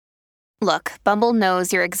Look, Bumble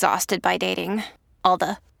knows you're exhausted by dating. All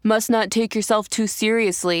the must not take yourself too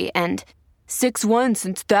seriously and 6'1"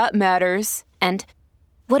 since that matters. And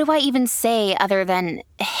what do I even say other than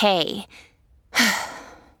hey?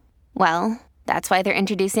 Well, that's why they're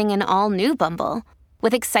introducing an all-new Bumble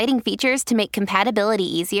with exciting features to make compatibility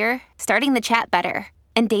easier, starting the chat better,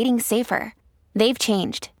 and dating safer. They've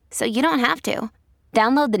changed, so you don't have to.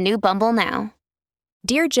 Download the new Bumble now.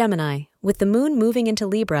 Dear Gemini, with the moon moving into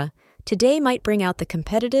Libra, today might bring out the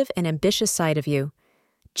competitive and ambitious side of you.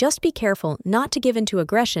 Just be careful not to give in to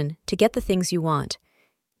aggression to get the things you want.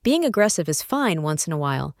 Being aggressive is fine once in a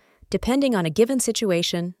while, depending on a given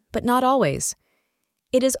situation, but not always.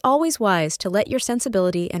 It is always wise to let your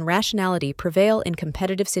sensibility and rationality prevail in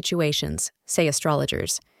competitive situations, say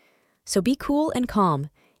astrologers. So be cool and calm,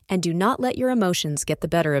 and do not let your emotions get the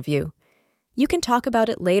better of you. You can talk about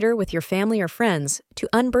it later with your family or friends to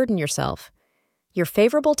unburden yourself. Your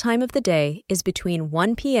favorable time of the day is between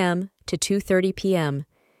 1 p.m. to 2:30 p.m.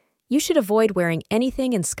 You should avoid wearing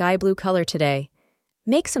anything in sky blue color today.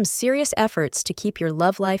 Make some serious efforts to keep your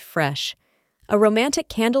love life fresh. A romantic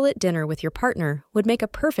candlelit dinner with your partner would make a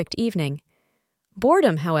perfect evening.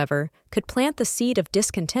 Boredom, however, could plant the seed of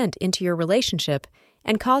discontent into your relationship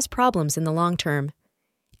and cause problems in the long term.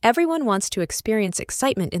 Everyone wants to experience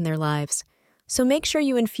excitement in their lives, so make sure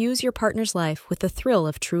you infuse your partner's life with the thrill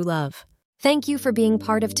of true love. Thank you for being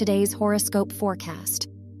part of today's horoscope forecast.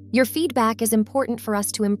 Your feedback is important for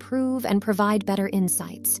us to improve and provide better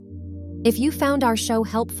insights. If you found our show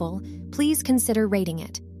helpful, please consider rating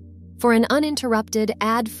it. For an uninterrupted,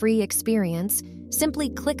 ad-free experience, simply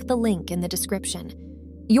click the link in the description.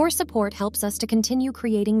 Your support helps us to continue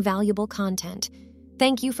creating valuable content.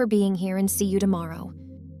 Thank you for being here and see you tomorrow.